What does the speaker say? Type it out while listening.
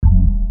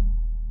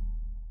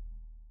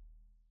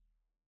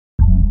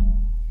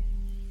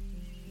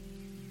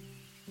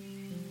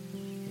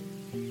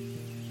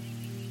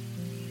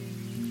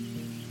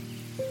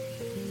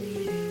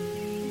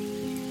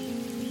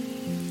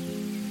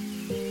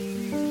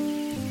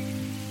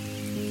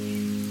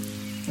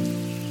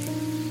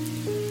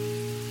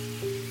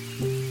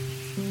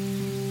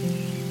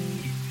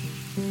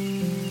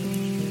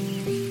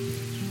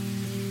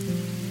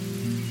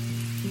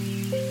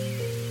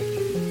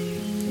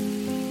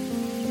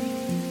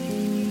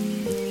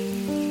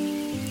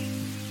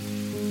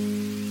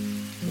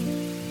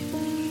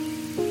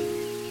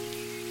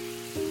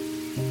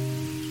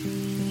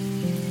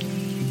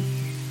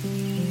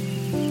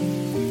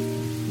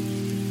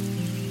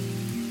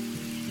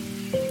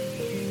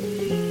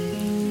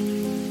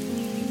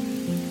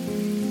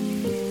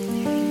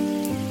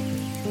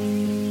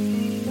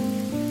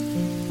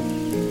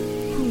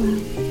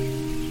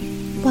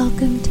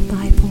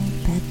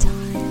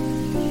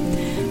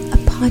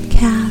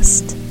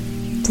podcast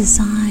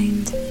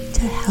designed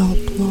to help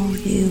lull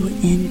you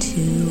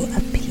into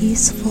a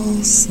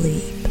peaceful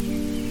sleep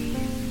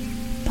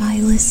by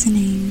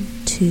listening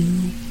to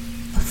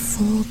a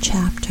full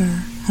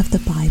chapter of the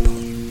Bible.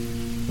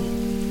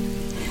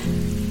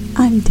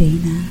 I'm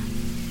Dana,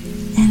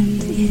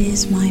 and it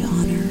is my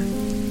honor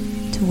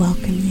to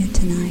welcome you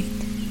tonight.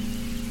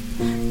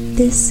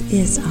 This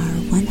is our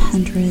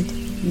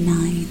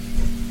 109th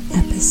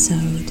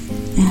episode,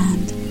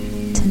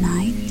 and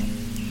tonight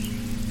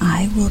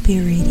I will be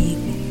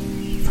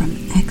reading from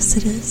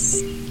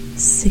Exodus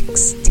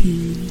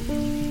 16.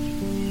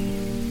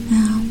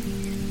 Now,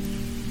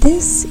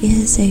 this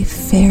is a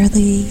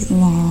fairly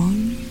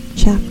long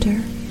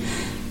chapter,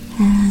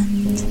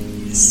 and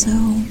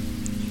so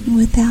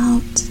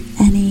without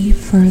any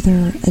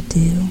further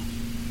ado,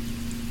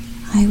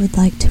 I would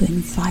like to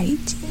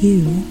invite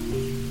you,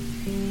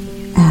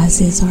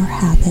 as is our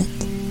habit,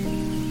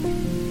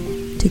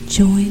 to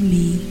join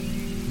me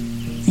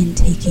in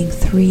taking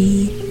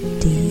 3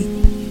 deep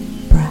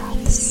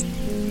breaths.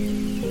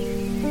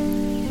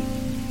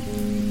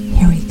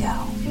 Here we go.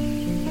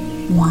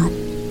 1,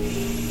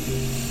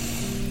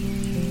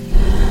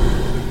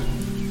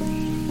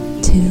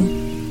 2,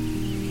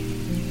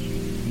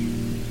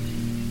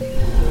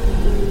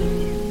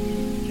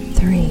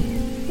 3.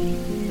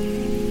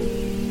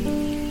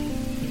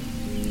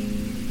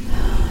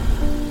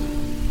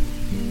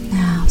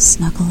 Now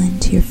snuggle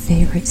into your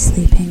favorite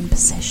sleeping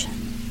position.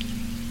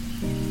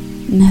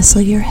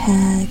 Nestle your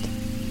head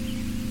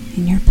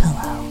in your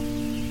pillow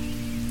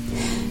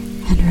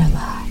and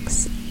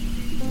relax.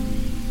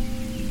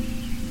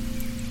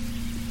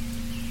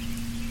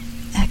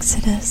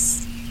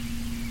 Exodus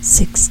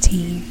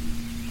 16.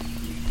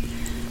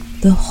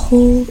 The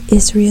whole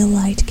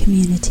Israelite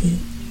community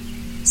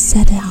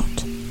set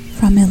out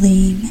from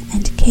Elim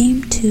and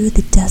came to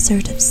the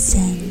desert of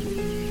Sin,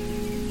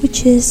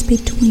 which is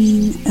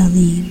between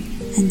Elim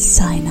and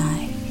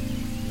Sinai,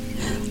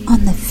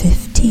 on the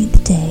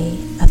 15th day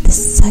of the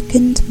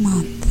 2nd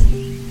month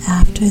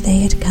after they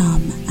had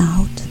come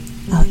out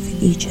of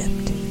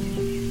Egypt.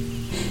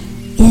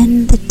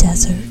 In the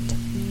desert,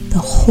 the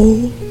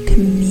whole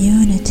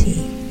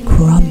community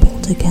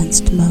grumbled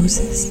against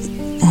Moses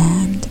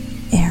and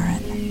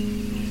Aaron.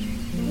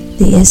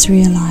 The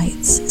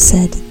Israelites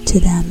said to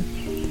them,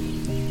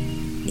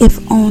 "If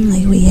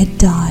only we had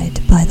died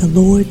by the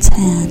Lord's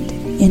hand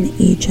in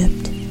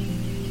Egypt.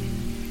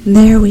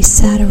 There we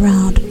sat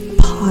around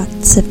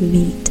pots of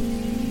meat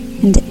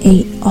and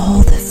ate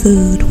all the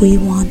food we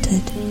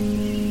wanted.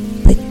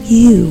 But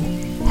you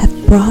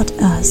have brought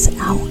us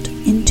out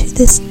into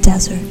this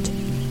desert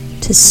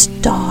to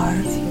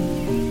starve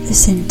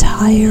this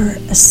entire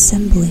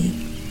assembly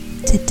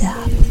to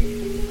death."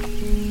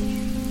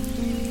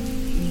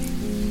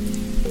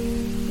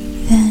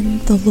 Then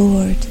the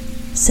Lord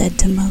said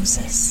to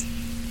Moses,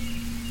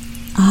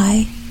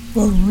 "I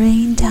will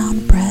rain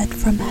down bread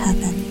from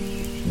heaven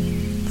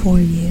for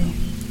you.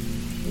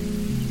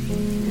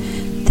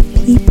 The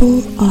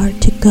people are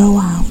to go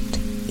out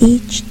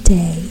each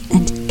day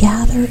and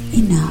gather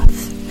enough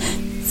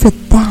for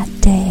that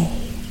day.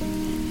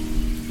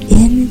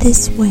 In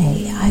this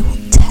way I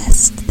will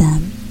test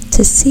them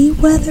to see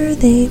whether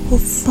they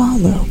will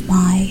follow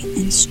my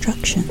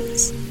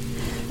instructions.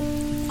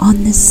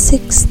 On the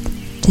 6th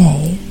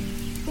day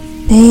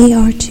they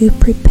are to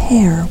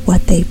prepare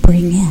what they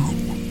bring in,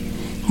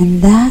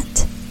 and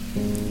that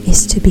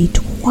is to be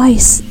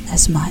twice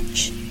as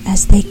much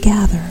as they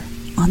gather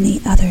on the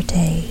other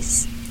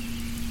days."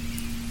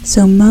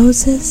 So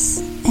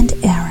Moses and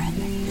Aaron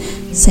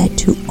said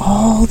to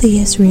all the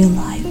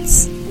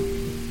Israelites,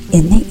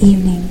 "In the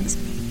evenings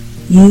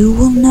you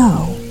will know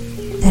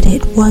that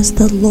it was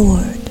the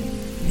Lord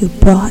who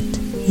brought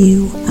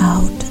you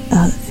out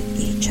of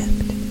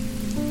Egypt.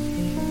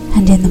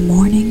 And in the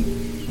morning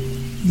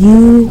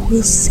you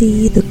will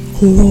see the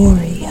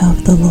glory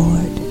of the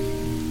Lord,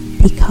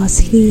 because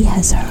he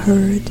has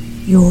heard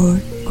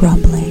your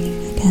grumbling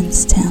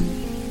against him."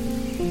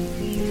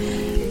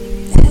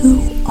 Who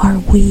are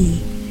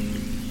we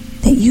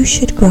that you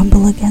should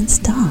grumble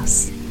against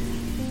us?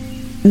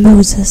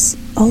 Moses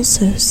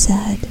also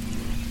said,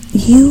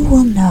 "You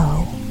will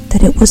know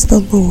that it was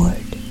the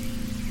Lord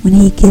when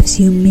he gives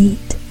you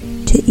meat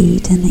to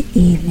eat in the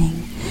evening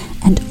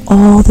and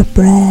all the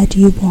bread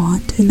you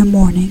want in the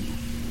morning,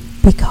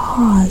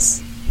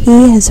 because he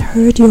has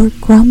heard your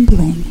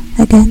grumbling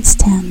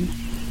against him."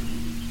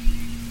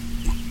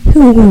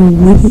 Who are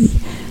we?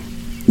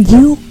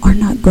 You are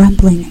not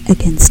grumbling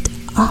against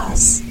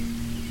us,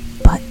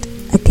 but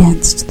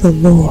against the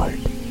Lord.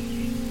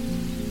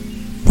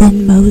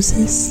 Then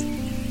Moses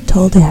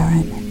told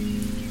Aaron,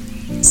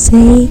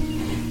 "Say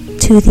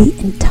to the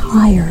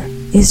entire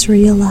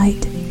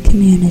Israelite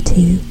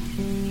community,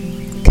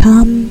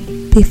 'Come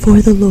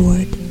before the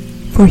Lord,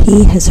 for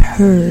he has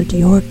heard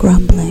your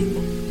grumbling.'"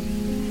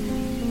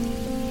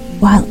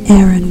 While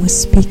Aaron was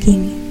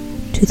speaking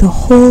to the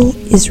whole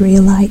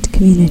Israelite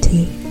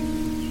community,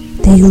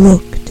 they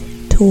looked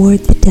toward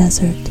the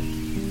desert,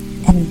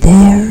 and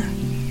there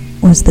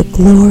was the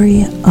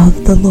glory of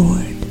the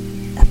Lord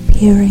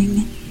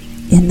appearing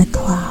in the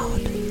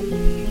cloud.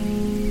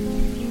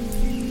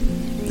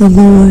 The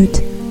Lord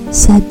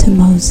said to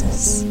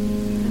Moses,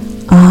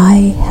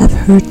 I have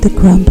heard the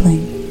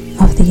grumbling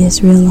of the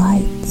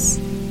Israelites.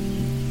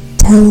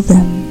 Tell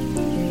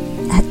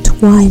them, at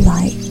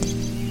twilight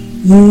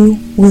you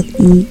will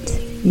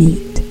eat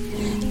meat,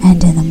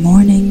 and in the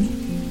morning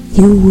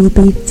you will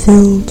be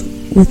filled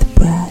with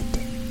bread.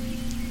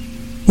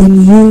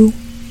 Then you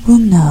will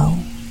know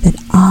that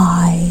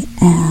I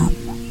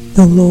am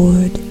the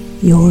Lord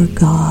your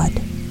God.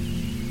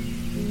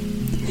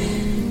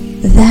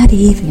 That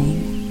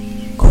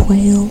evening,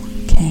 quail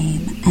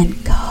came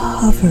and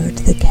covered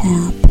the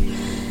camp,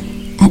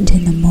 and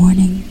in the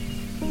morning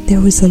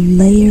there was a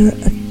layer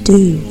of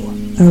dew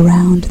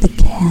around the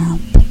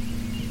camp.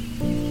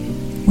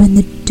 When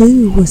the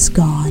dew was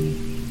gone,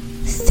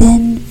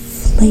 thin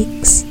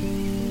flakes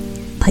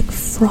like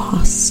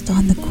frost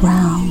on the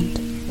ground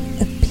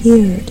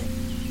appeared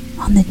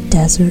on the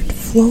desert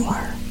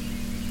floor.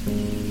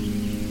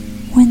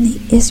 When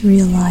the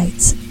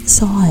Israelites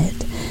saw it,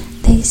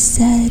 they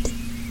said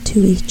to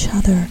each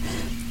other,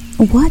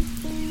 What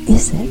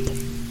is it?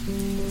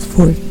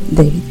 For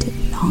they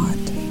did not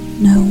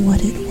know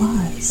what it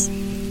was.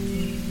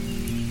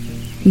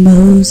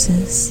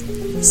 Moses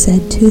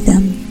said to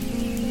them,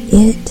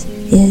 It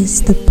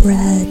is the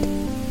bread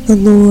the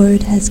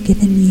Lord has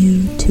given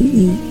you to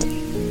eat.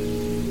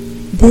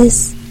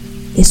 This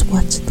is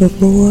what the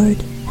Lord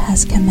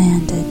has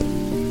commanded.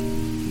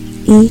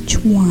 Each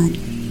one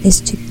is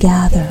to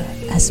gather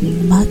as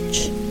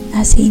much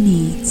as he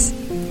needs.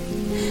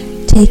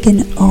 Take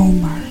an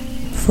omer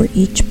for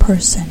each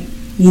person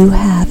you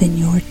have in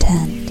your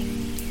tent.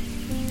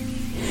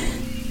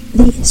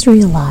 The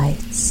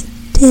Israelites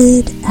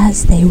did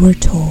as they were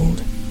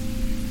told.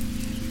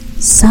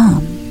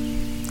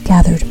 Some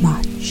gathered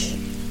much,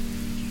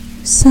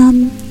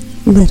 some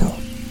little,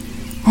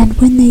 and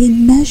when they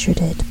measured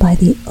it by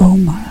the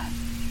omer,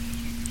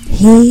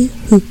 he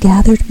who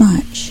gathered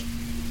much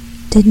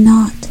did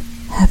not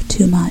have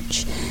too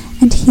much,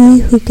 and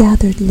he who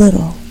gathered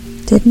little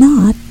did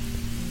not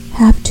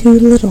have too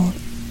little.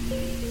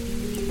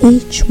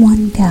 Each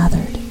one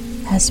gathered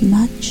as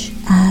much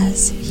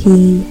as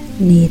he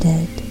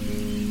needed.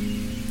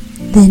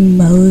 Then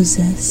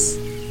Moses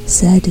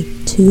said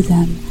to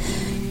them,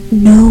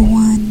 No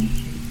one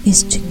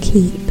is to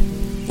keep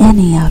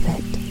any of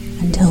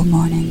it until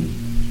morning.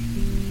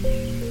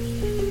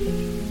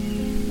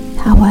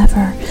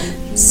 However,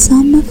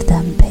 some of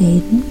them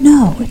paid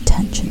no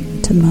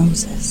attention to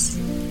Moses.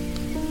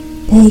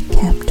 They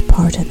kept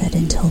part of it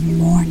until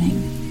morning,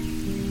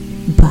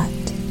 but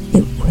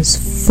it was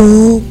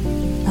full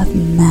of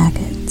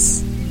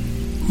maggots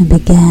and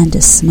began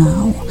to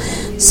smell.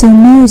 So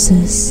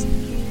Moses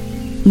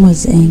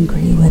was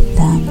angry with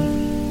them.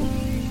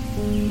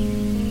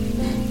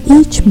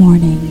 Each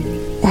morning,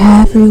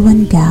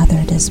 everyone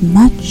gathered as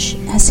much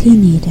as he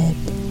needed,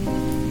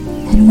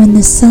 and when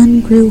the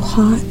sun grew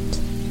hot,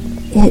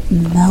 it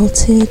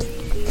melted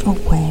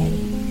away.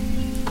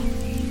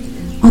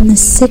 On the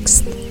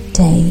 6th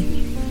day,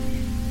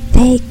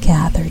 they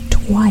gathered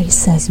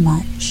twice as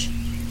much,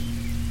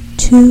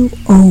 2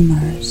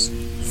 omers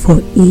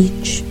for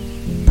each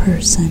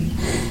person,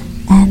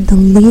 and the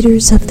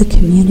leaders of the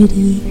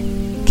community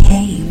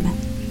came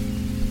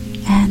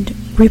and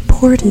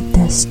reported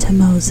this to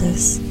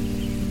Moses.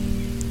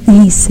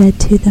 He said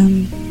to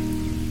them,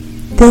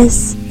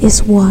 This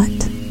is what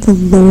the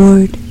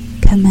Lord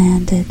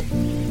commanded.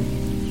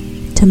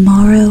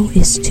 Tomorrow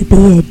is to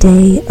be a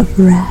day of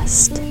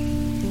rest,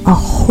 a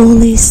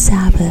holy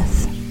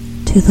Sabbath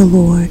to the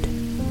Lord.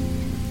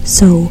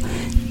 So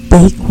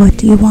bake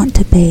what you want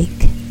to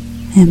bake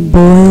and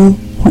boil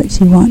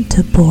what you want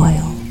to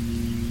boil.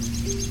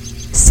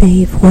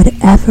 Save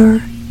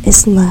whatever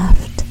is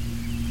left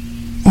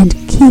and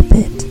keep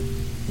it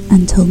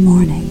until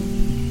morning.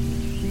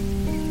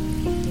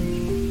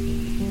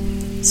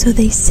 So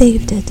they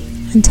saved it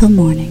until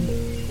morning,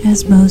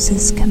 as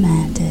Moses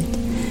commanded,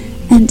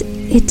 and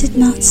it did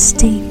not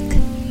stink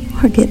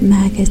or get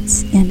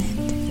maggots in it.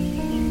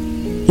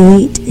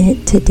 Eat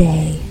it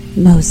today,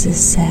 Moses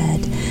said,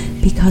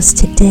 because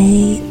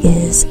today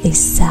is a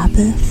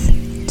Sabbath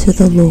to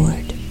the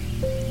Lord.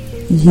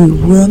 You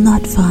will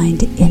not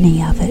find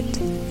any of it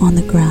on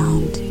the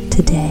ground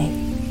today.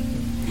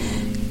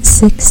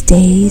 6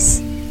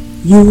 days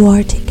you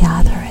are to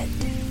gather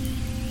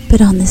it, but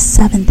on the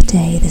 7th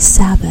day, the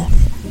Sabbath,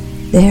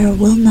 there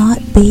will not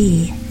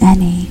be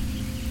any.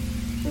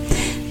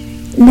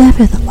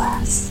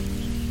 Nevertheless,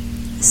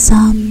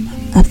 some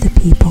of the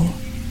people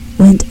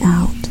went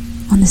out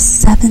on the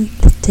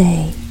 7th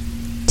day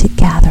to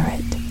gather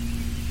it,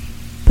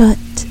 but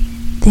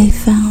they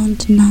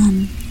found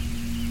none.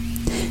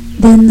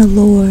 Then the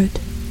Lord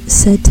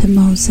said to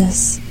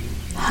Moses,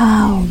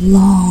 How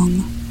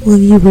long will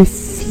you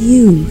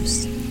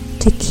refuse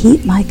to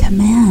keep my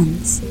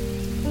commands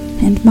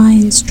and my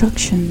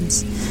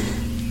instructions?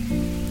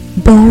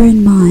 Bear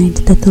in mind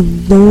that the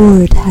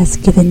Lord has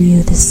given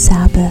you the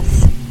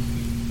Sabbath.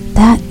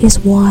 That is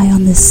why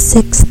on the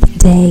 6th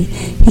day,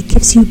 he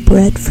gives you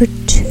bread for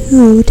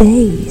 2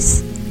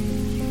 days.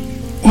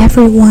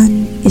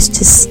 Everyone is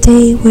to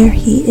stay where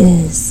he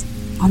is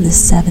on the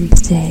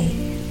 7th day.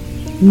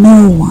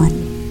 No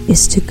one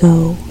is to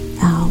go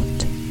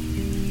out.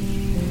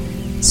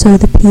 So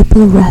the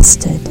people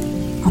rested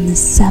on the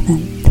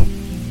 7th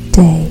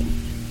day.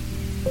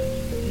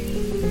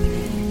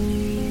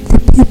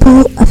 The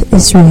people of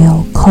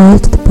Israel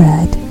called the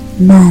bread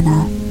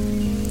manna.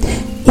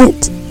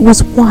 It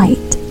was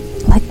white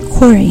like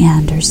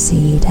coriander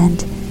seed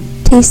and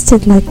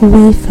tasted like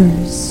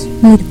wafers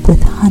made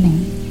with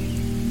honey.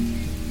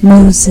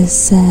 Moses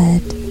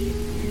said,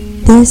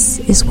 "This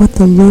is what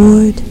the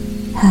Lord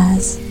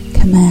has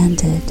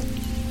commanded.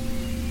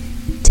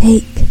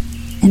 Take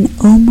an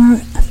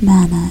omer of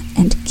manna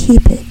and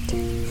keep it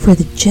for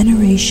the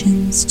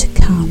generations to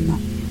come,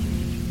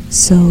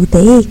 so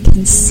they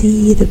can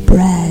see the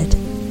bread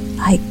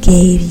I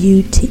gave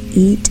you to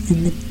eat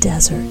in the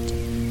desert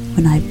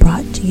when I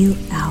brought you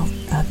out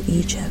of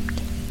Egypt."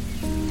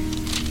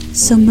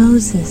 So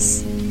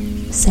Moses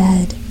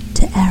said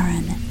to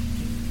Aaron,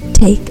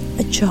 "Take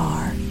a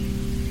jar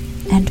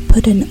and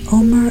put an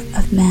omer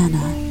of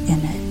manna in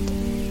it.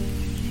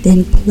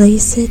 Then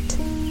place it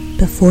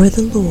before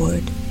the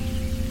Lord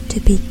to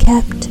be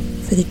kept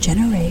for the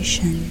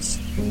generations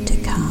to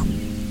come."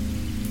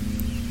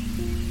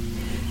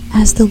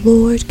 As the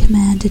Lord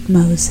commanded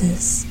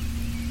Moses,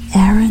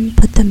 Aaron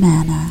put the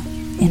manna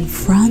in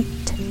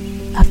front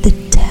of the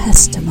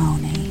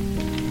testimony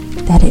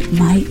that it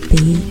might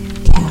be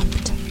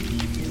kept.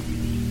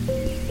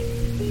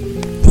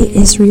 The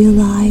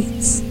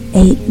Israelites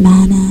ate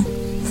manna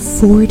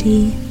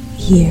 40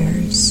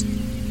 years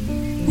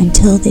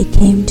until they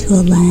came to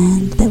a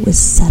land that was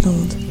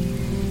settled.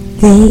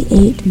 They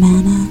ate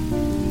manna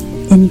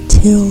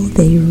until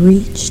they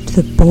reached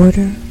the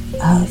border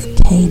of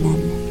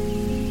Canaan.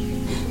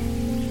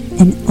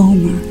 An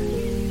omer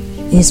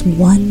is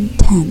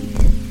 1/10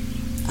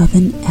 of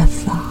an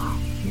ephah.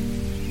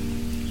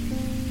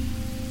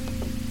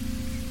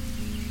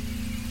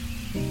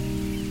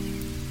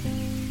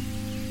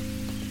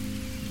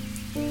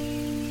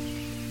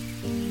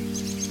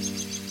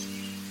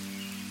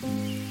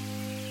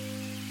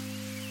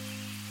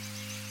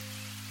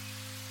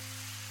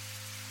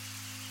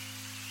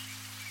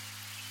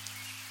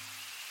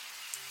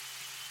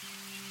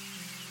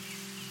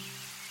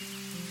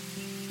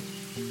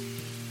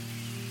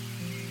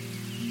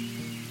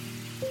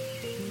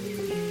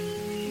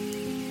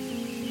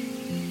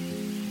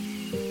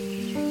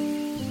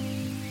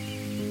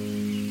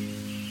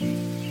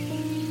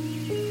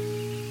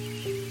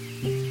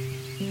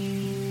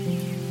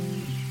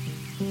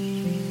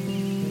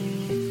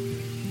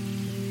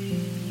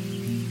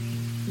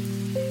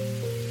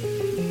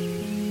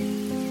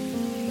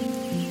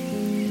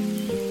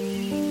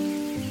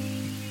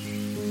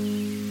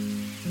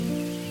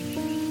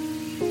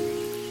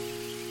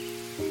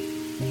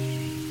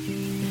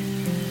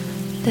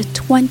 The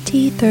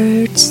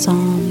 23rd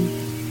Psalm,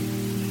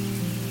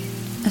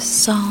 a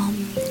Psalm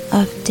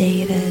of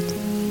David.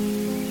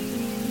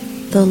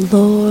 The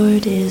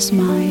Lord is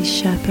my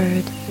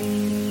shepherd,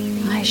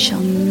 I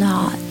shall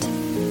not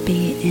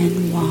be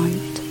in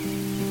want.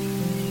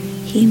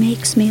 He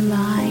makes me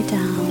lie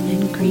down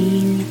in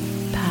green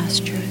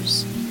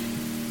pastures.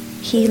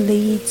 He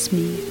leads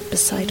me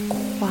beside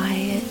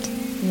quiet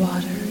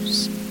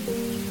waters.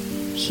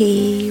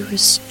 He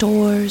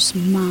restores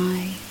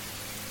my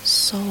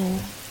soul.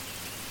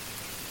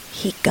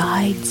 He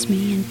guides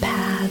me in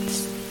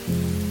paths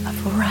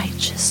of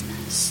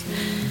righteousness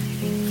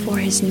for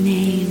his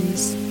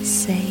name's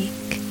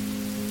sake.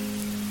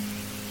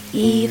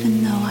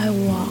 Even though I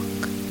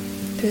walk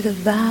through the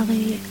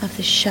valley of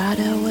the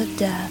shadow of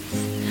death,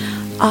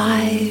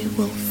 I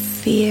will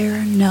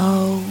fear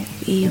no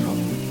evil,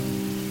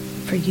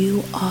 for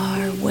you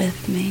are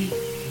with me.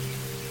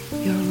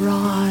 Your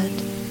rod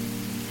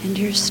and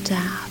your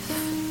staff,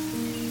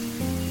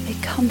 they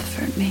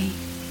comfort me.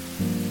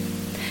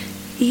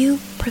 You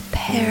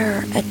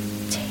prepare a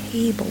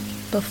table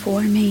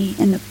before me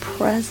in the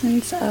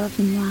presence of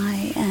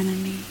my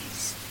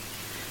enemies.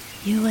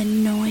 You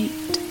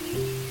anoint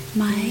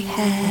my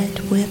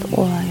head with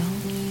oil.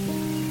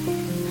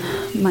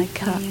 My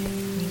cup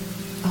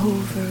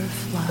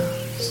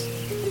overflows.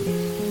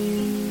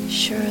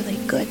 Surely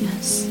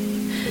goodness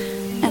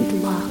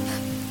and love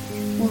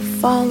will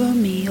follow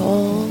me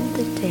all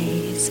the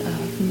days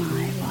of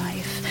my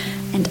life,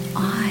 and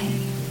I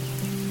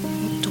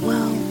will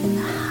dwell in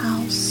the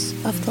house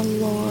of the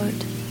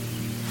Lord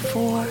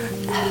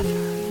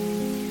forever.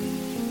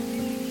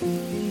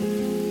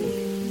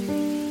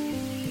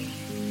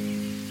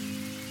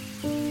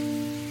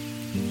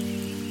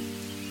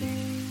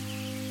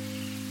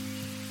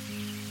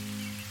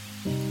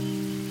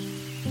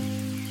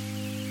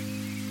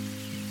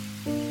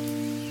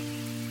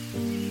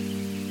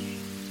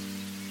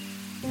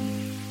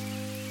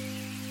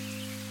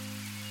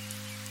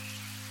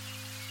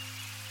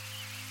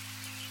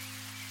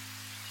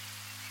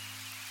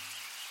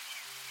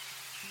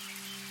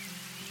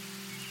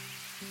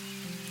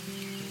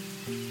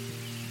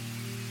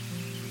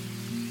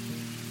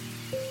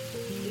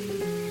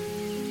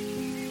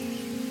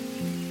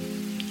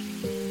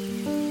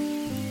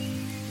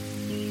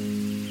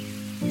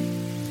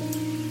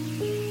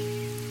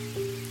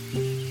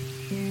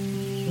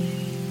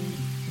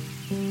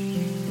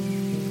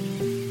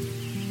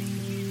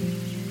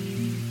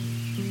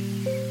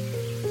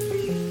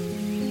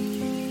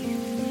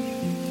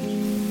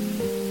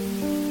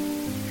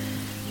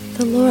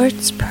 The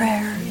Lord's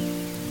Prayer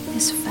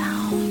is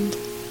found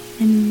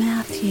in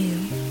Matthew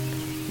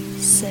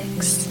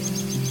 6.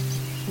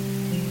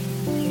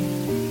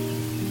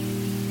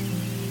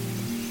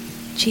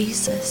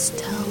 Jesus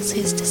tells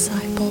his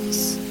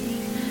disciples,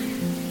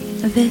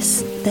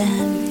 "This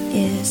then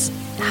is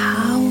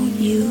how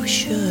you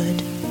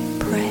should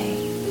pray.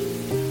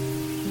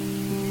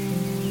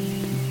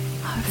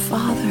 Our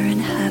Father in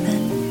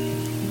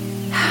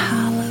heaven,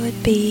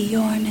 hallowed be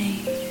your name.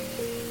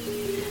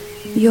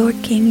 Your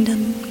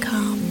kingdom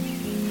come.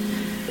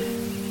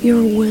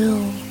 Your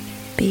will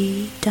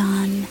be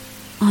done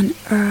on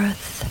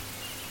earth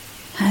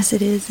as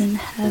it is in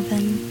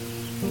heaven.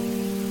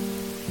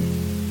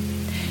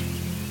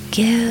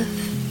 Give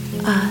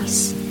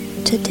us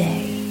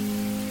today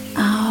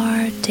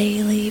our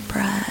daily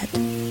bread.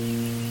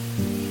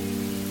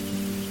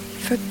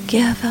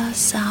 Forgive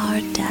us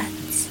our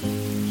debts,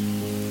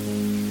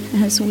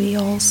 as we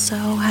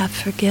also have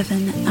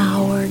forgiven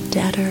our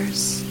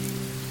debtors.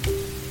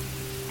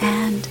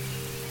 And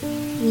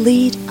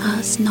lead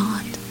us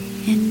not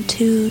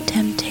into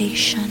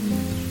temptation,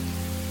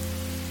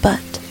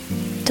 but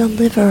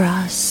deliver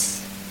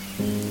us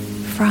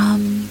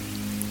from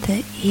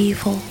the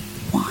evil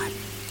one."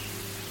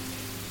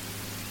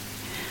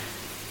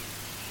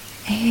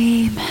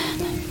 Amen.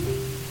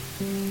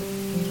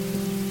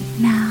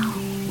 Now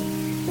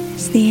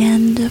is the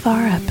end of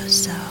our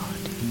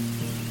episode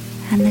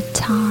and the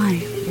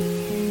time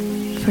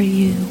for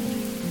you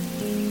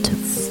to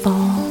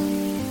fall